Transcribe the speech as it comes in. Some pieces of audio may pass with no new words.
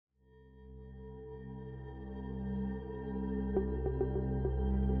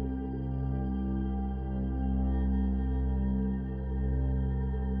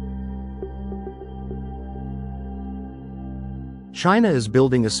China is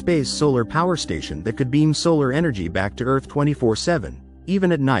building a space solar power station that could beam solar energy back to Earth 24/7,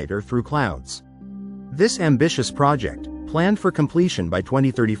 even at night or through clouds. This ambitious project, planned for completion by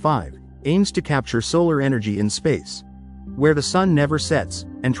 2035, aims to capture solar energy in space, where the sun never sets,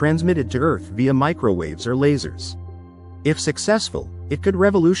 and transmit it to Earth via microwaves or lasers. If successful, it could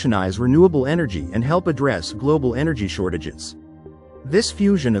revolutionize renewable energy and help address global energy shortages. This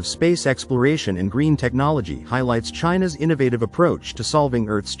fusion of space exploration and green technology highlights China's innovative approach to solving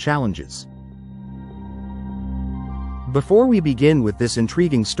Earth's challenges. Before we begin with this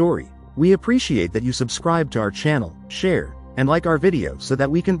intriguing story, we appreciate that you subscribe to our channel, share, and like our video so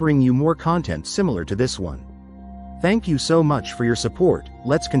that we can bring you more content similar to this one. Thank you so much for your support.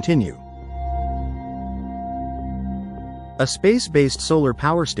 Let's continue. A space-based solar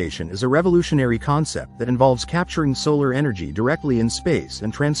power station is a revolutionary concept that involves capturing solar energy directly in space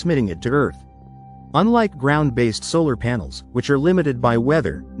and transmitting it to Earth. Unlike ground-based solar panels, which are limited by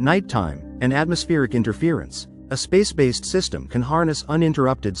weather, nighttime, and atmospheric interference, a space-based system can harness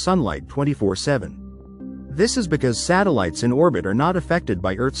uninterrupted sunlight 24/7. This is because satellites in orbit are not affected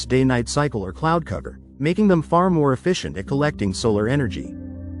by Earth's day-night cycle or cloud cover, making them far more efficient at collecting solar energy.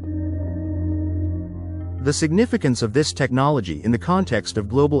 The significance of this technology in the context of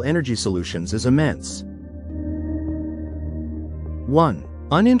global energy solutions is immense. 1.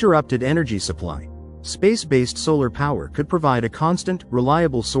 Uninterrupted energy supply. Space-based solar power could provide a constant,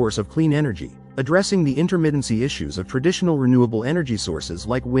 reliable source of clean energy, addressing the intermittency issues of traditional renewable energy sources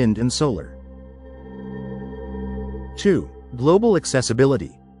like wind and solar. 2. Global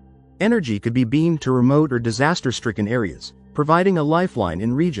accessibility. Energy could be beamed to remote or disaster-stricken areas, providing a lifeline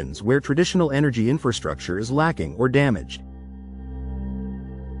in regions where traditional energy infrastructure is lacking or damaged.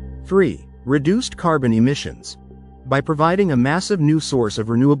 3. Reduced carbon emissions. By providing a massive new source of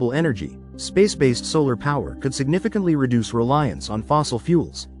renewable energy, space-based solar power could significantly reduce reliance on fossil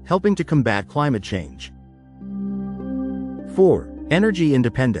fuels, helping to combat climate change. 4. Energy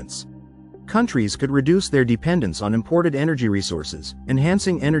independence. Countries could reduce their dependence on imported energy resources,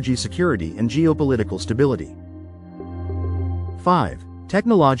 enhancing energy security and geopolitical stability. 5.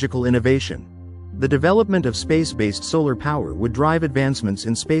 Technological innovation. The development of space-based solar power would drive advancements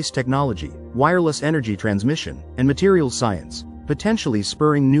in space technology, wireless energy transmission, and materials science, potentially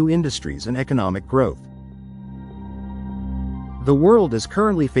spurring new industries and economic growth. The world is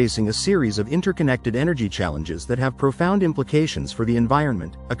currently facing a series of interconnected energy challenges that have profound implications for the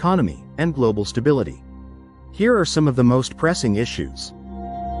environment, economy, and global stability. Here are some of the most pressing issues.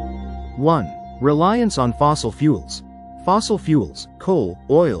 1. Reliance on fossil fuels. Fossil fuels, coal,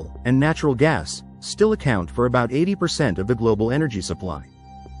 oil, and natural gas, still account for about 80% of the global energy supply.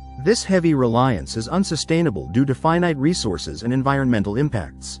 This heavy reliance is unsustainable due to finite resources and environmental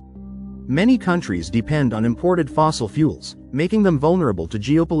impacts. Many countries depend on imported fossil fuels, making them vulnerable to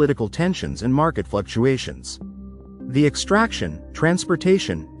geopolitical tensions and market fluctuations. The extraction,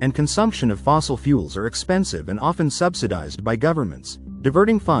 transportation, and consumption of fossil fuels are expensive and often subsidized by governments,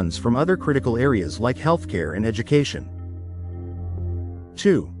 diverting funds from other critical areas like healthcare and education.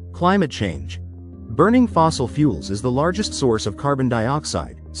 2. Climate change. Burning fossil fuels is the largest source of carbon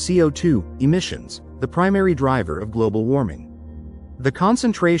dioxide, CO2, emissions, the primary driver of global warming. The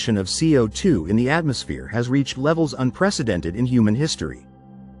concentration of CO2 in the atmosphere has reached levels unprecedented in human history.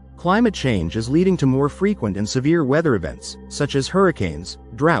 Climate change is leading to more frequent and severe weather events, such as hurricanes,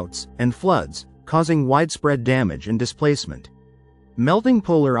 droughts, and floods, causing widespread damage and displacement. Melting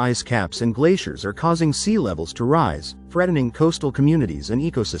polar ice caps and glaciers are causing sea levels to rise, threatening coastal communities and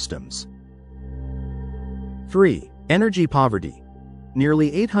ecosystems. 3. Energy poverty.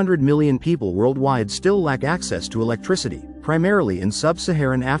 Nearly 800 million people worldwide still lack access to electricity, primarily in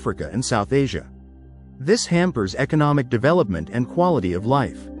sub-Saharan Africa and South Asia. This hampers economic development and quality of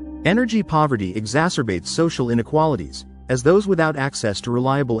life. Energy poverty exacerbates social inequalities, as those without access to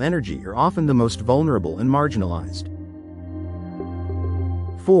reliable energy are often the most vulnerable and marginalized.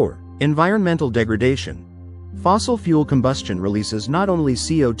 4. Environmental degradation. Fossil fuel combustion releases not only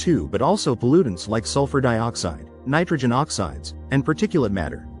CO2 but also pollutants like sulfur dioxide, nitrogen oxides, and particulate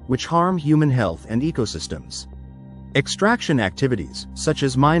matter, which harm human health and ecosystems. Extraction activities, such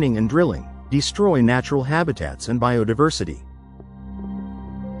as mining and drilling, destroy natural habitats and biodiversity.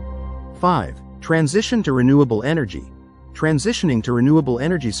 5. Transition to renewable energy. Transitioning to renewable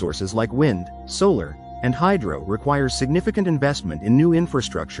energy sources like wind, solar, and hydro requires significant investment in new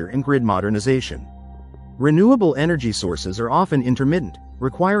infrastructure and grid modernization. Renewable energy sources are often intermittent,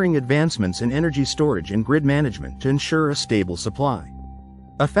 requiring advancements in energy storage and grid management to ensure a stable supply.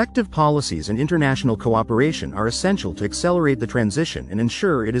 Effective policies and international cooperation are essential to accelerate the transition and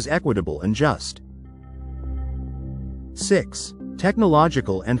ensure it is equitable and just. 6.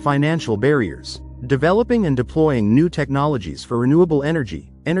 Technological and financial barriers. Developing and deploying new technologies for renewable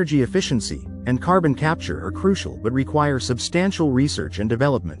energy, energy efficiency, and carbon capture are crucial but require substantial research and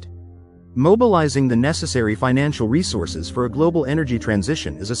development. Mobilizing the necessary financial resources for a global energy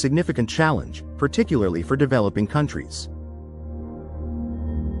transition is a significant challenge, particularly for developing countries.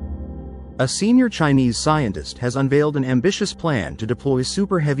 A senior Chinese scientist has unveiled an ambitious plan to deploy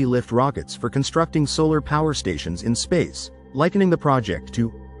super heavy-lift rockets for constructing solar power stations in space, likening the project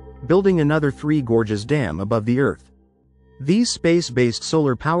to building another Three Gorges Dam above the Earth. These space-based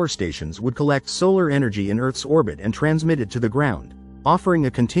solar power stations would collect solar energy in Earth's orbit and transmit it to the ground, offering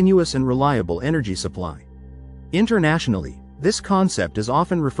a continuous and reliable energy supply. Internationally, this concept is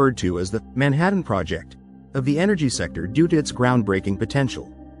often referred to as the Manhattan Project of the energy sector due to its groundbreaking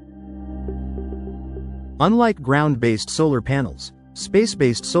potential. Unlike ground-based solar panels,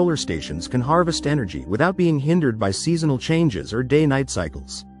 space-based solar stations can harvest energy without being hindered by seasonal changes or day-night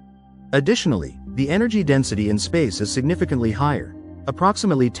cycles. Additionally, the energy density in space is significantly higher,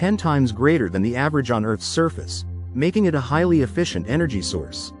 approximately 10 times greater than the average on Earth's surface, making it a highly efficient energy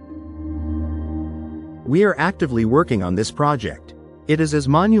source. We are actively working on this project. It is as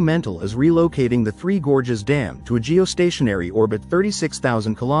monumental as relocating the Three Gorges Dam to a geostationary orbit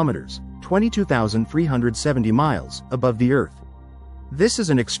 36,000 kilometers, 22,370 miles, above the Earth. This is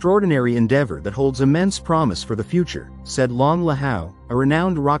an extraordinary endeavor that holds immense promise for the future, said Long Lahao, a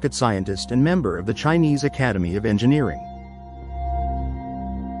renowned rocket scientist and member of the Chinese Academy of Engineering.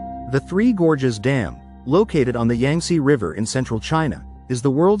 The Three Gorges Dam, located on the Yangtze River in central China, is the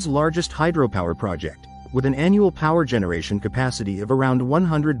world's largest hydropower project, with an annual power generation capacity of around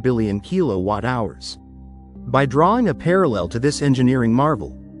 100 billion kilowatt-hours. By drawing a parallel to this engineering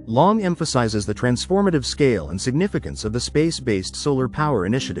marvel, Long emphasizes the transformative scale and significance of the space-based solar power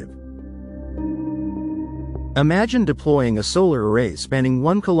initiative. Imagine deploying a solar array spanning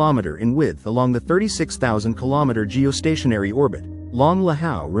 1 kilometer in width along the 36,000-kilometer geostationary orbit, Long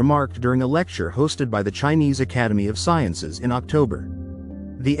Lahao remarked during a lecture hosted by the Chinese Academy of Sciences in October.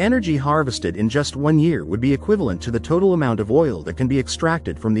 The energy harvested in just 1 year would be equivalent to the total amount of oil that can be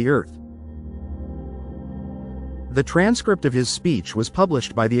extracted from the Earth. The transcript of his speech was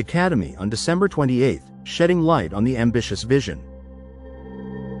published by the Academy on December 28, shedding light on the ambitious vision.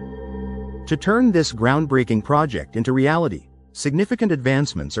 To turn this groundbreaking project into reality, significant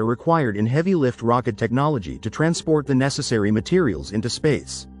advancements are required in heavy-lift rocket technology to transport the necessary materials into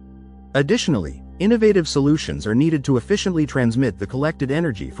space. Additionally, innovative solutions are needed to efficiently transmit the collected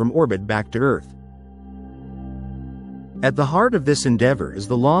energy from orbit back to Earth. At the heart of this endeavor is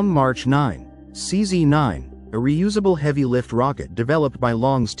the Long March 9, CZ-9, a reusable heavy-lift rocket developed by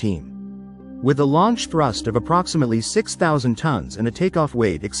Long's team. With a launch thrust of approximately 6,000 tons and a takeoff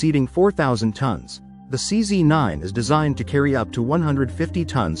weight exceeding 4,000 tons, the CZ-9 is designed to carry up to 150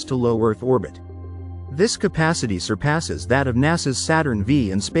 tons to low Earth orbit. This capacity surpasses that of NASA's Saturn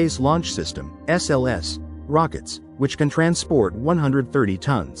V and Space Launch System (SLS) rockets, which can transport 130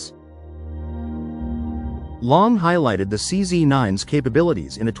 tons. Long highlighted the CZ-9's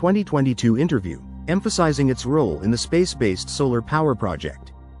capabilities in a 2022 interview, emphasizing its role in the space-based solar power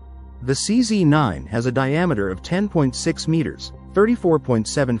project. The CZ-9 has a diameter of 10.6 meters,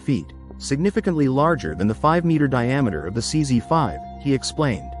 34.7 feet, significantly larger than the 5-meter diameter of the CZ-5, he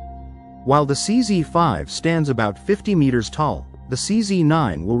explained. While the CZ-5 stands about 50 meters tall, the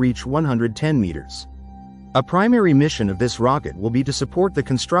CZ-9 will reach 110 meters. A primary mission of this rocket will be to support the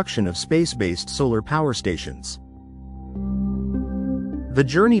construction of space-based solar power stations. The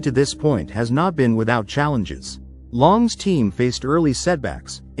journey to this point has not been without challenges. Long's team faced early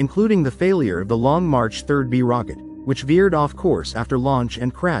setbacks, including the failure of the Long March 3B rocket, which veered off course after launch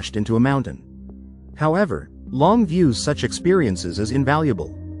and crashed into a mountain. However, Long views such experiences as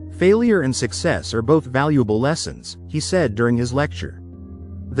invaluable. Failure and success are both valuable lessons, he said during his lecture.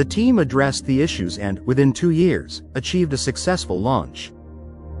 The team addressed the issues and, within 2 years, achieved a successful launch.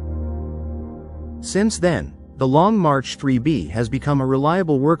 Since then, the Long March 3B has become a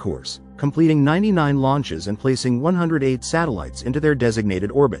reliable workhorse, completing 99 launches and placing 108 satellites into their designated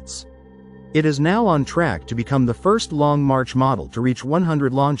orbits. It is now on track to become the first Long March model to reach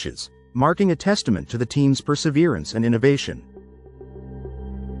 100 launches, marking a testament to the team's perseverance and innovation.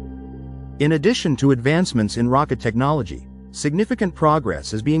 In addition to advancements in rocket technology, significant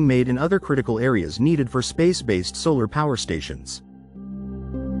progress is being made in other critical areas needed for space-based solar power stations.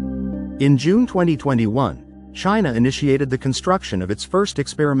 In June 2021, China initiated the construction of its first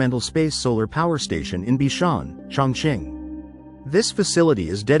experimental space solar power station in Bishan, Chongqing. This facility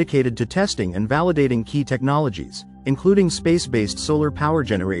is dedicated to testing and validating key technologies, including space-based solar power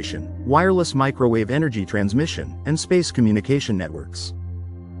generation, wireless microwave energy transmission, and space communication networks.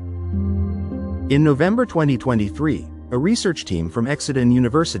 In November 2023, a research team from Exeter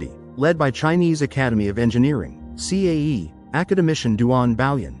University, led by Chinese Academy of Engineering, CAE, academician Duan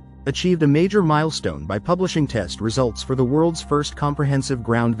Baoyan, achieved a major milestone by publishing test results for the world's first comprehensive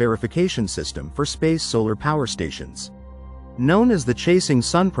ground verification system for space solar power stations. Known as the Chasing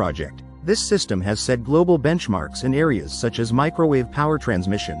Sun Project, this system has set global benchmarks in areas such as microwave power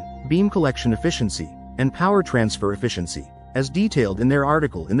transmission, beam collection efficiency, and power transfer efficiency, as detailed in their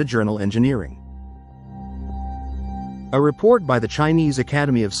article in the journal Engineering. A report by the Chinese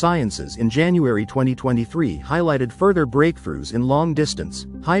Academy of Sciences in January 2023 highlighted further breakthroughs in long-distance,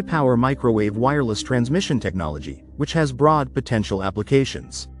 high-power microwave wireless transmission technology, which has broad potential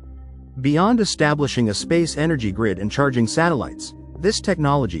applications. Beyond establishing a space energy grid and charging satellites, this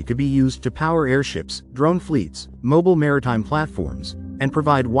technology could be used to power airships, drone fleets, mobile maritime platforms, and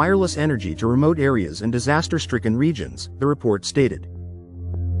provide wireless energy to remote areas and disaster-stricken regions, the report stated.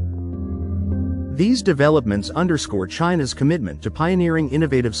 These developments underscore China's commitment to pioneering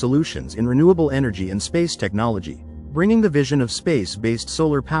innovative solutions in renewable energy and space technology, bringing the vision of space-based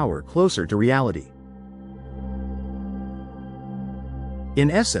solar power closer to reality.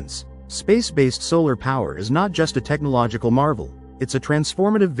 In essence, space-based solar power is not just a technological marvel, it's a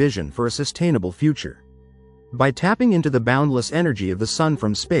transformative vision for a sustainable future. By tapping into the boundless energy of the sun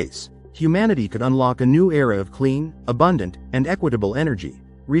from space, humanity could unlock a new era of clean, abundant, and equitable energy,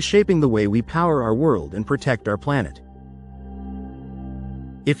 reshaping the way we power our world and protect our planet.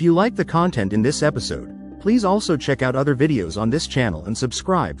 If you like the content in this episode, please also check out other videos on this channel and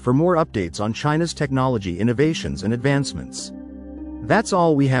subscribe for more updates on China's technology innovations and advancements. That's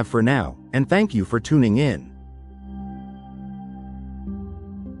all we have for now, and thank you for tuning in.